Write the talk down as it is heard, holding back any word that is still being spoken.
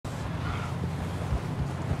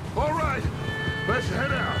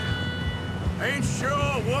Ain't sure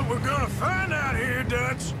what we're gonna find out here,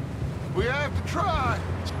 Dutch. We have to try.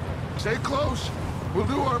 Stay close. We'll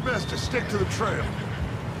do our best to stick to the trail.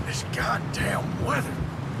 This goddamn weather.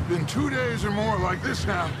 Been 2 days or more like this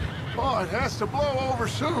now. Oh, it has to blow over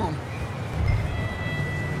soon.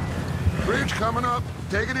 Bridge coming up.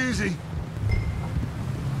 Take it easy.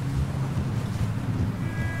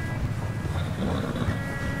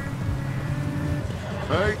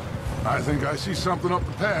 Hey, I think I see something up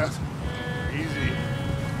the path. Easy.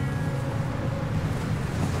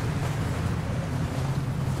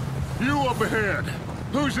 You up ahead.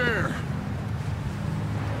 Who's there?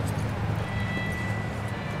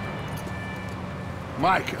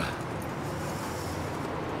 Micah.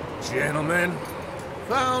 Gentlemen,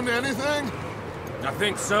 Found anything? I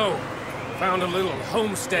think so. Found a little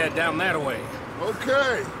homestead down that way.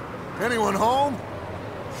 Okay. Anyone home?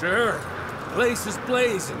 Sure. Place is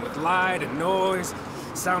blazing with light and noise.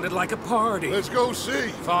 Sounded like a party. Let's go see.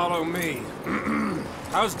 Follow me.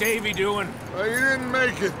 How's Davy doing? He didn't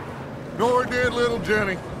make it. Nor did little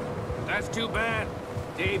Jenny. That's too bad.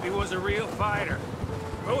 Davy was a real fighter.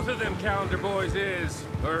 Both of them calendar boys is,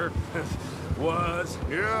 or was.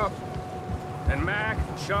 Yeah, And Mac,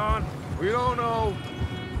 Sean, we don't know.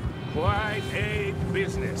 quite a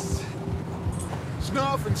business.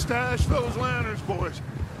 Snuff and stash those lanterns, boys.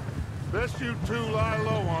 Best you two lie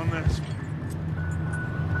low on this.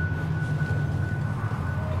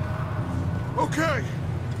 Okay,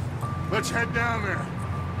 let's head down there.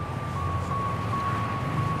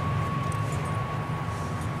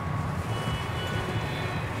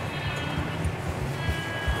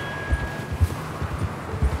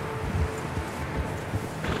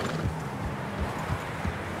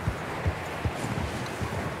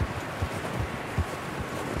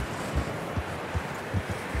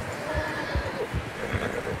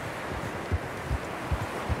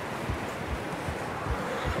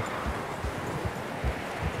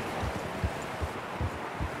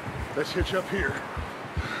 Let's hitch up here.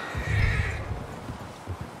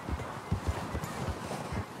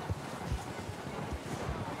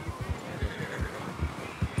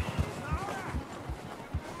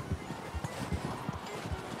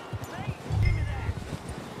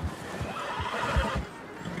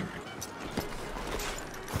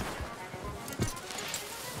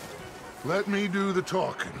 Let me do the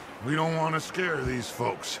talking. We don't want to scare these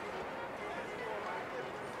folks.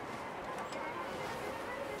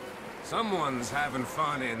 Someone's having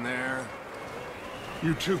fun in there.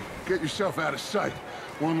 You two, get yourself out of sight.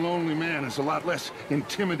 One lonely man is a lot less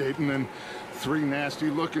intimidating than 3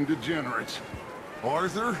 nasty-looking degenerates.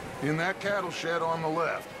 Arthur, in that cattle shed on the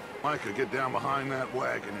left. Micah, get down behind that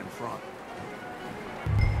wagon in front.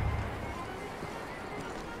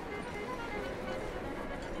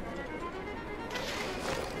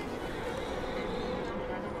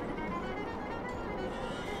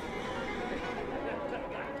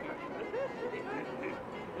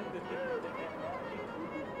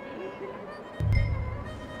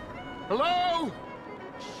 Hello?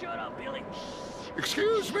 Shut up, Billy.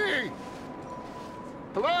 Excuse me?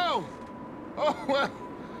 Hello? Oh, well,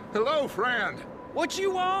 hello, friend. What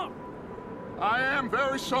you want? I am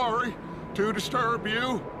very sorry to disturb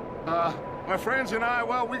you. My friends and I,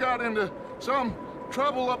 well, we got into some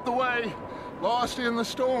trouble up the way, lost in the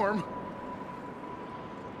storm.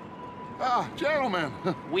 Gentlemen,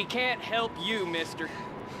 We can't help you, mister.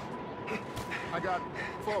 I got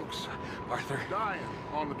folks Arthur, dying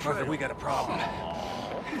on the trail. Arthur, we got a problem.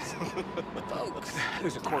 Folks,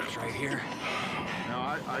 there's a corpse right here.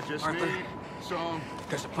 Now, I just Arthur, need some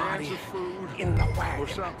There's a cans body of food in the or wagon.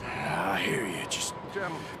 something. I hear you. Just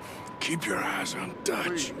Gentlemen, keep your eyes on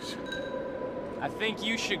Dutch. please. I think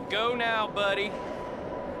you should go now, buddy.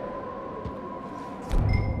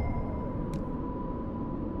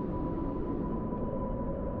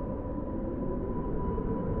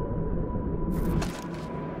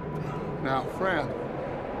 Now, friend,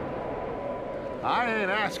 I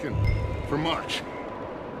ain't asking for much.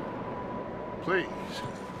 Please,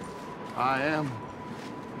 I am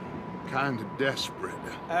kind of desperate.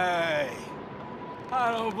 Hey,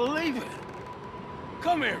 I don't believe it.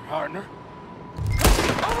 Come here, partner.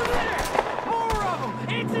 Over there! More of them!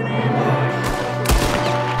 It's an ambush!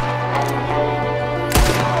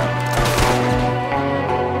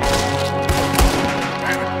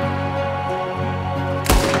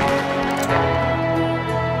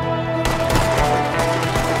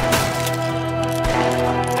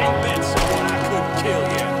 Ain't been someone I couldn't kill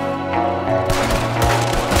yet.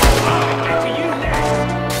 To you next!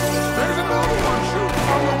 There's another one shooting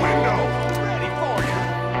from the window. Ready for you.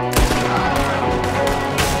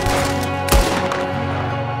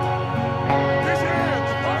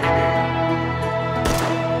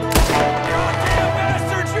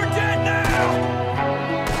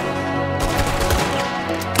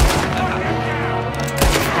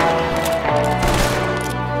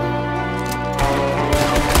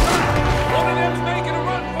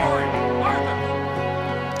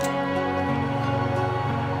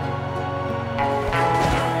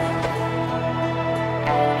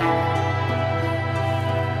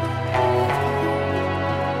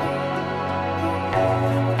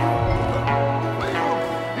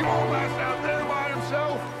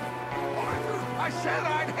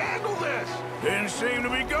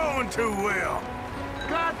 hell?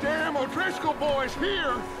 Goddamn O'Driscoll boys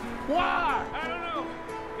here! Why? I don't know.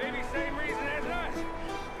 Maybe same reason as us.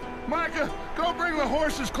 Micah, go bring the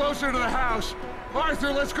horses closer to the house.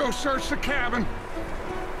 Arthur, let's go search the cabin.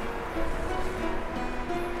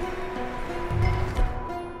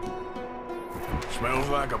 Smells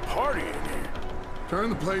like a party in here. Turn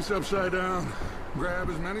the place upside down. Grab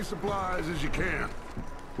as many supplies as you can.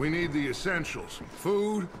 We need the essentials.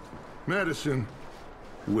 Food, medicine,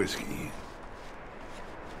 whiskey.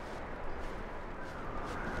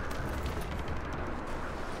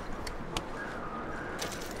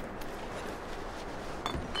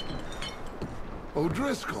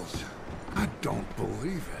 O'Driscoll's. I don't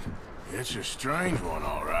believe it. It's a strange one,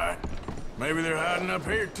 all right. Maybe they're hiding up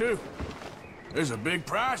here, too. There's a big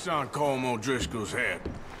price on Colm O'Driscoll's head.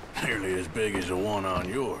 Nearly as big as the one on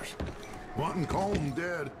yours. Wanting Colm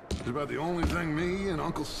dead is about the only thing me and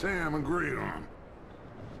Uncle Sam agreed on.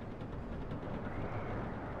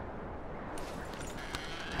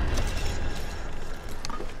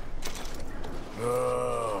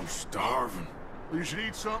 Oh, I'm starving. You should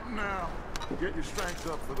eat something now. Get your strength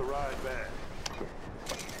up for the ride back.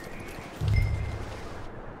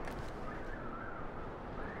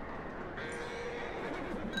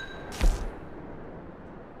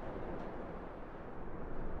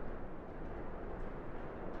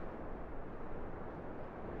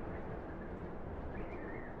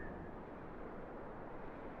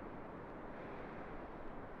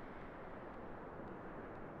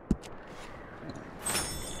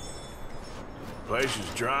 Place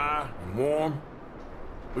is dry and warm.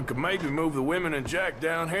 We could maybe move the women and Jack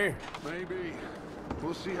down here. Maybe.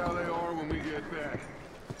 We'll see how they are when we get back.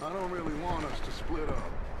 I don't really want us to split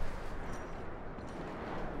up.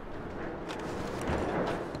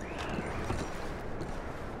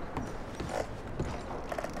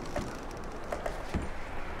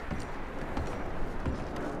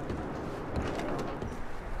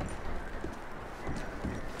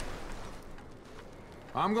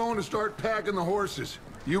 I'm going to start packing the horses.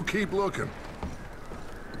 You keep looking.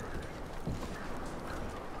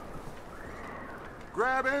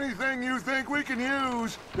 Grab anything you think we can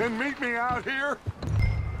use, then meet me out here.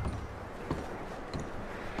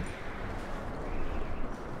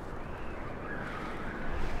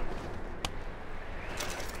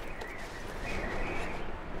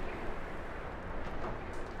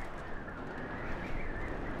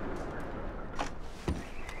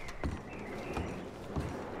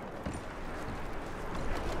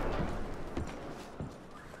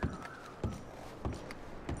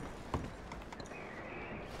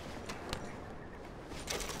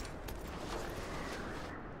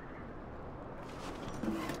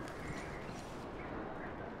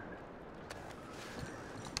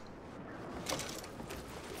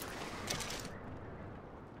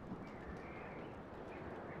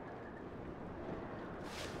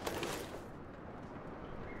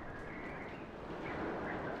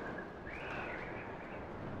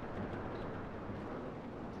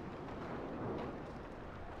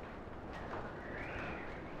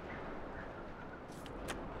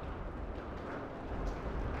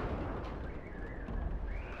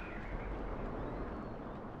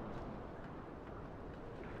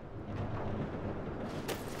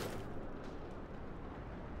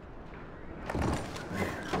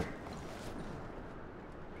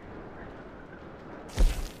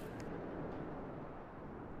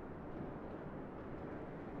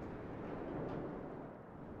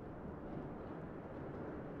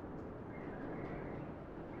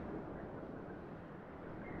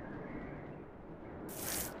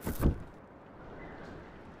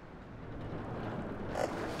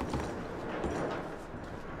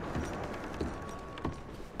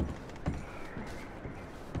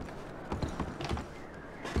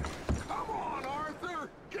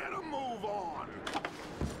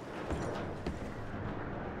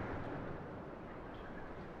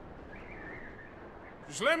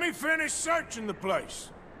 Just let me finish searching the place.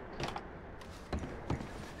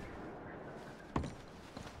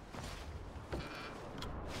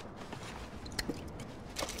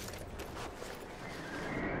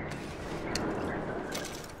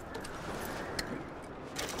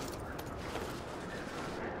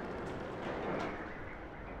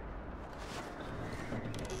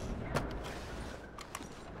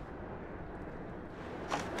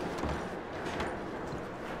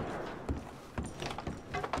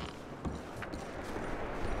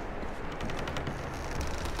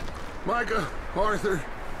 Micah, Arthur,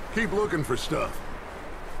 keep looking for stuff.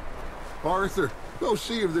 Arthur, go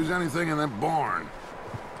see if there's anything in that barn.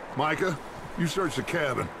 Micah, you search the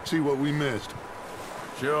cabin, see what we missed.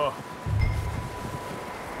 Sure.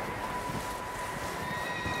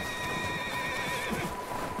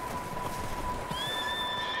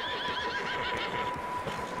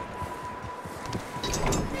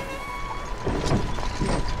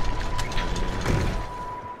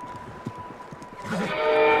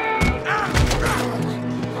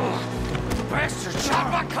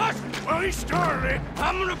 he started it.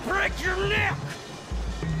 I'm gonna break your neck!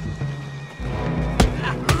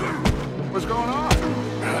 What's going on?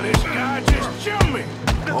 Now this guy just jumped me.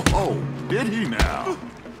 Oh, did he now?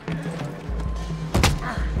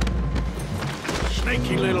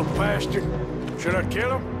 Sneaky little bastard. Should I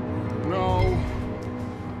kill him? No.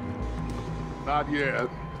 Not yet.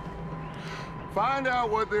 Find out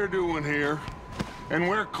what they're doing here, and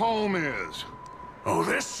where Colm is. Oh,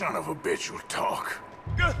 this son of a bitch will talk.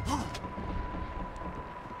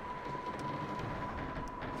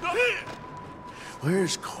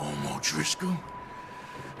 Where's Colm O'Driscoll?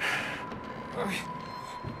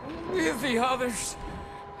 With the others.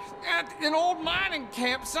 At an old mining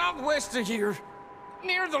camp southwest of here.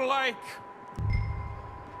 Near the lake.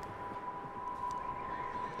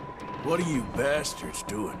 What are you bastards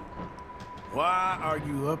doing? Why are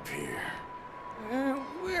you up here?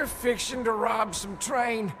 We're fixing to rob some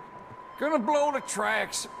train. Gonna blow the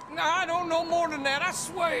tracks. I don't know more than that, I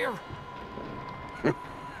swear.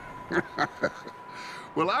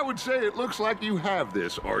 Well, I would say it looks like you have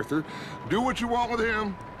this, Arthur. Do what you want with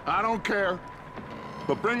him. I don't care.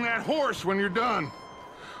 But bring that horse when you're done.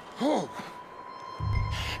 Oh.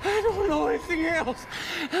 I don't know anything else.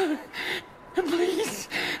 Please.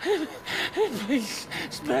 Please,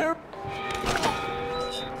 spare.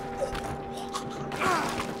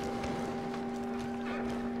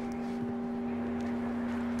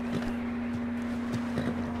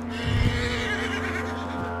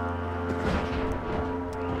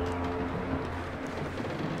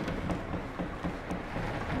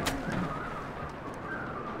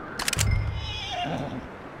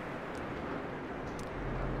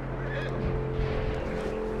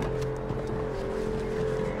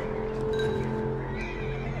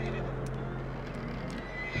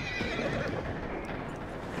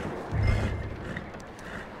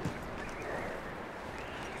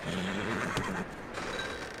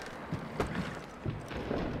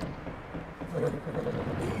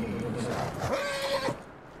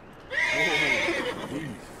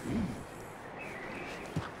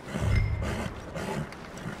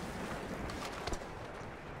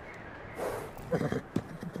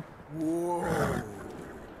 Whoa.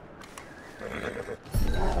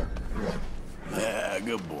 Yeah,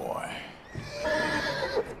 good boy.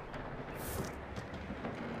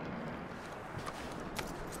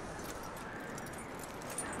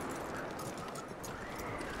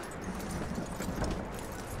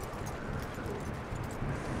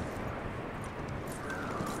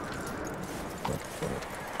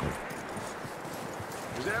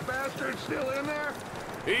 Is that bastard still in there?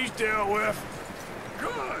 He's dealt with.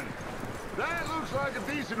 Good. That looks like a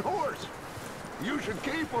decent horse. You should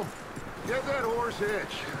keep him. Get that horse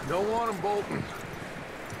hitch. Don't want him bolting.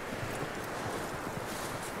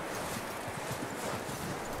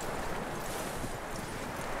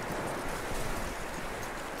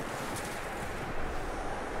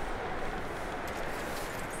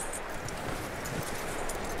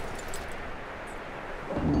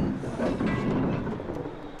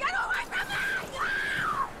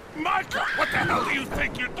 Micah, what the hell do you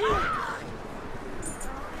think you're doing?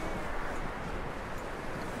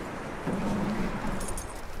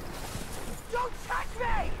 Don't touch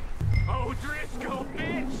me! Oh, Driscoll,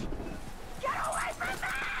 bitch! Get away from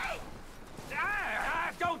me!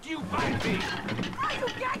 Don't you bite me! Oh, you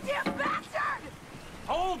goddamn bastard!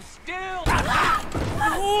 Hold still!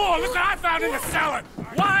 Oh, look what I found in the cellar!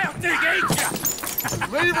 Wild thing, ain't ya?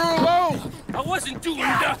 Leave her alone! I wasn't doing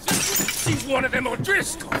nothing. She's one of them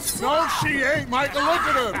O'Driscolls. No, she ain't, Michael. Look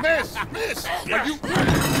at her. Miss! Are you...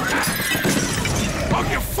 Oh,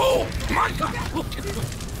 you fool! Michael!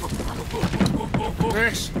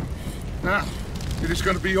 Miss, now, it is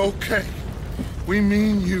gonna be okay. We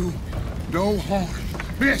mean you no harm.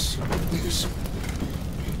 Miss!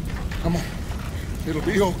 Come on. It'll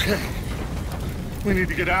be okay. We need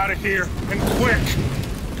to get out of here, and quick.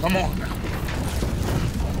 Come on now.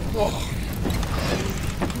 Oh.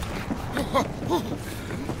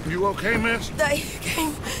 You okay, miss? They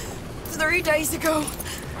came 3 days ago.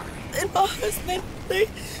 And my husband, they...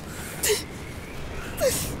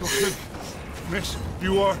 Okay. Miss,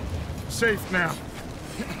 you are safe now.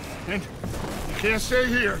 And you can't stay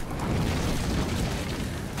here.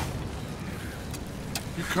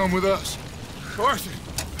 You come with us. Arthur!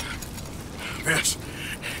 Miss,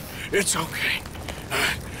 it's okay.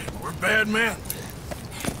 We're bad men.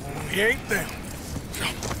 We ain't them.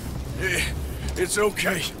 It's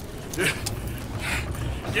okay.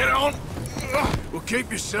 Get on. We'll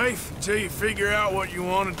keep you safe until you figure out what you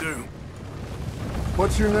want to do.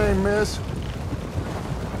 What's your name, miss?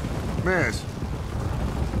 Miss?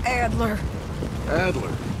 Adler.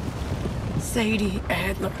 Adler. Sadie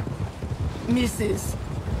Adler. Mrs.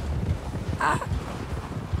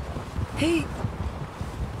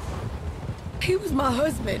 He was my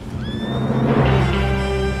husband.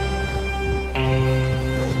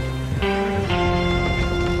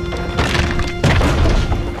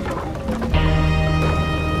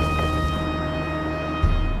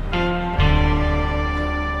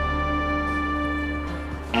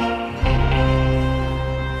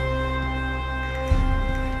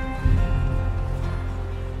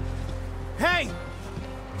 Hey!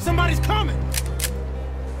 Somebody's coming!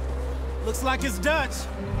 Looks like it's Dutch.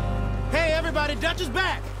 Hey, everybody, Dutch is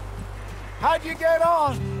back! How'd you get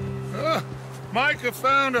on? Micah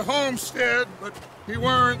found a homestead, but he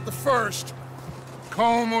weren't the first.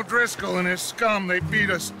 Colm O'Driscoll and his scum, they beat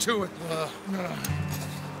us to it.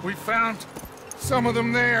 We found some of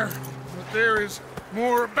them there, but there is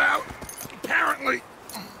more about, apparently.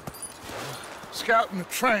 Scouting the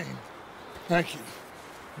train. Thank you.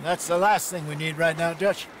 That's the last thing we need right now,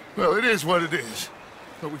 Dutch. Well, it is what it is.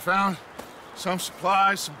 But we found some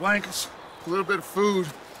supplies, some blankets, a little bit of food,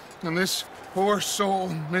 and this poor soul,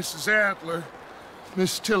 Mrs. Adler.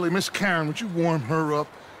 Miss Tilly, Miss Karen, would you warm her up?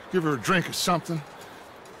 Give her a drink or something?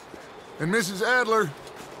 And Mrs. Adler,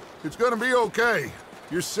 it's gonna be okay.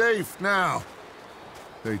 You're safe now.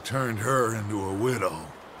 They turned her into a widow.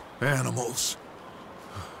 Animals.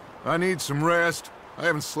 I need some rest. I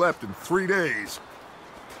haven't slept in 3 days.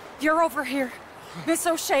 You're over here. Miss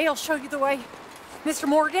O'Shea will show you the way. Mr.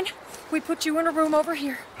 Morgan, we put you in a room over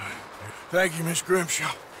here. Thank you, Miss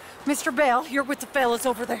Grimshaw. Mr. Bell, you're with the fellas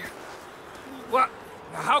over there. What?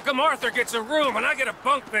 How come Arthur gets a room and I get a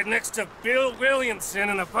bunk bed next to Bill Williamson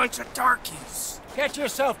and a bunch of darkies? Get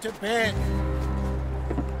yourself to bed.